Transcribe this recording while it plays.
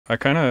I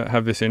kind of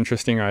have this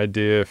interesting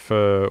idea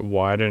for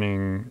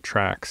widening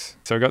tracks.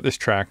 So I got this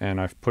track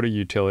and I've put a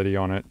utility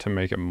on it to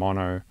make it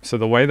mono. So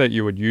the way that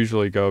you would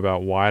usually go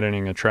about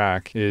widening a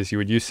track is you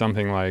would use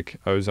something like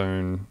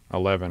Ozone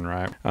 11,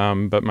 right?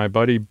 But my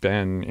buddy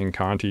Ben in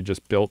Canti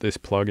just built this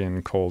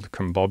plugin called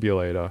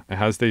Combobulator. It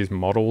has these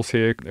models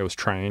here. It was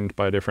trained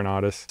by different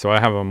artists. So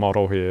I have a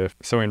model here.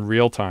 So in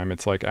real time,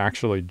 it's like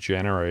actually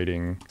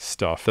generating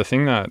stuff. The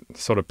thing that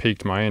sort of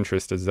piqued my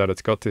interest is that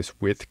it's got this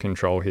width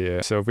control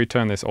here. So if we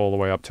turn this all the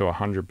way up to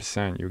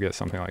 100%, you'll get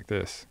something like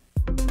this.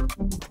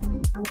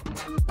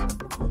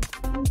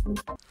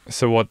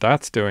 So what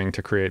that's doing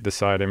to create the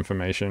side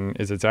information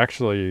is it's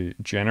actually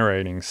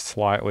generating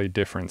slightly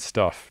different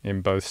stuff in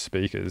both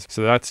speakers.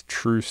 So that's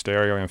true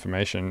stereo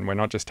information. We're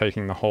not just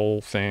taking the whole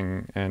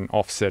thing and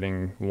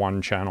offsetting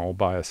one channel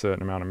by a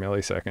certain amount of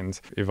milliseconds.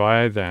 If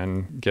I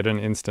then get an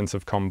instance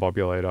of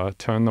Combobulator,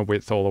 turn the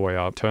width all the way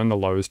up, turn the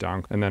lows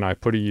down, and then I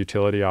put a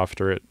utility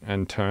after it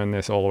and turn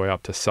this all the way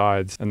up to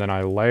sides, and then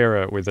I layer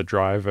it with a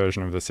drive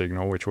version of the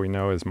signal, which we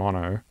know is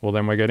mono, well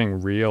then we're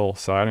getting real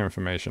side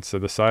information. So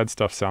the side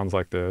stuff sounds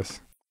like this.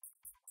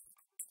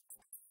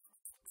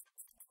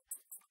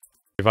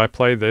 If I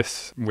play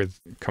this with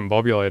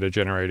Combobulator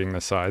generating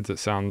the sides, it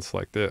sounds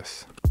like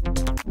this.